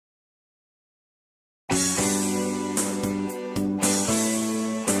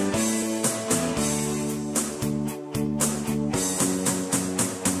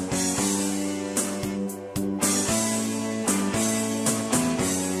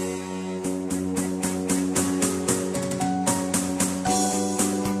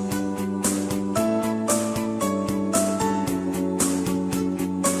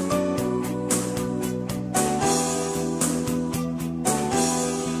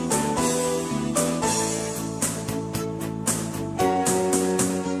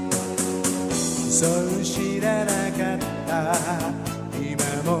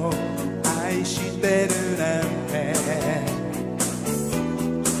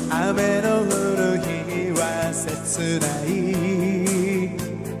雨の降る日は切ない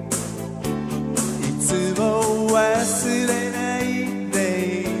いつも忘れないで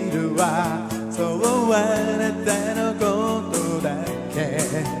いるわそうあなたのことだけ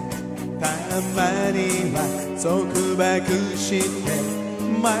たまには束縛して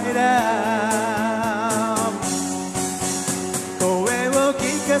My love 声を聞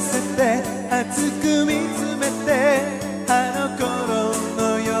かせて熱く見つめてあの頃の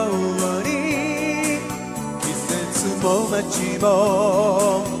ように季節も街も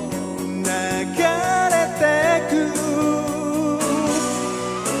流れてく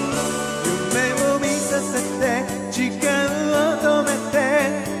夢を見させて時間を止めて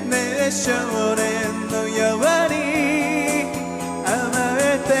ねえ少年のように甘え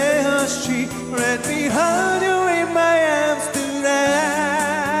てほしい Let me hold you in my arms tonight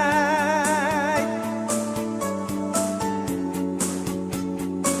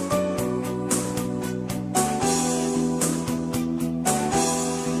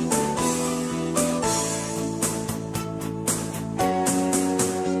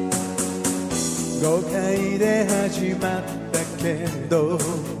誤解で始まったけど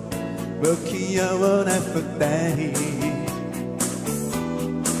不器用な二人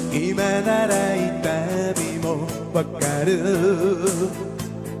今なら痛みもわかる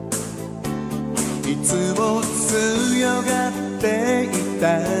いつも強がっていた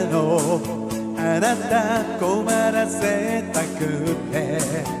のあなた困らせたくて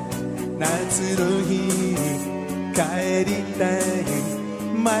夏の日に帰りたい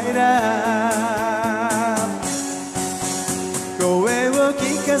My love 声を聞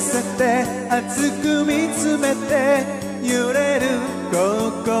かせて熱く見つめて揺れる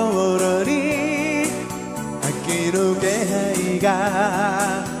心に秋の気配が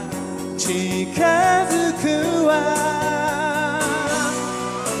近づくわ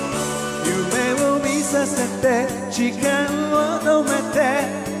夢を見させて時間を止めて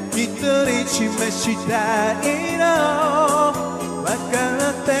独り占めしたいの分か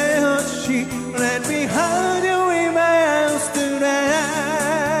ってほしい Let me hold you in my arms tonight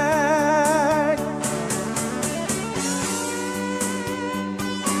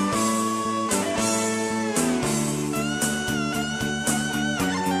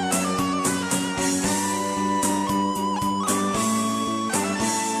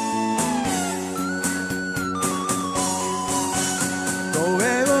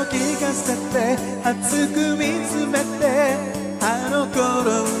声を聞かせて熱く見つめてあの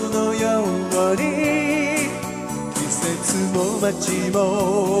頃のように季節も街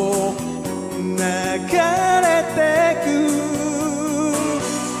も流れてく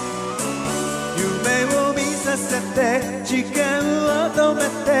夢を見させて時間を止め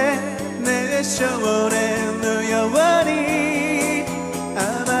てねえ少年のように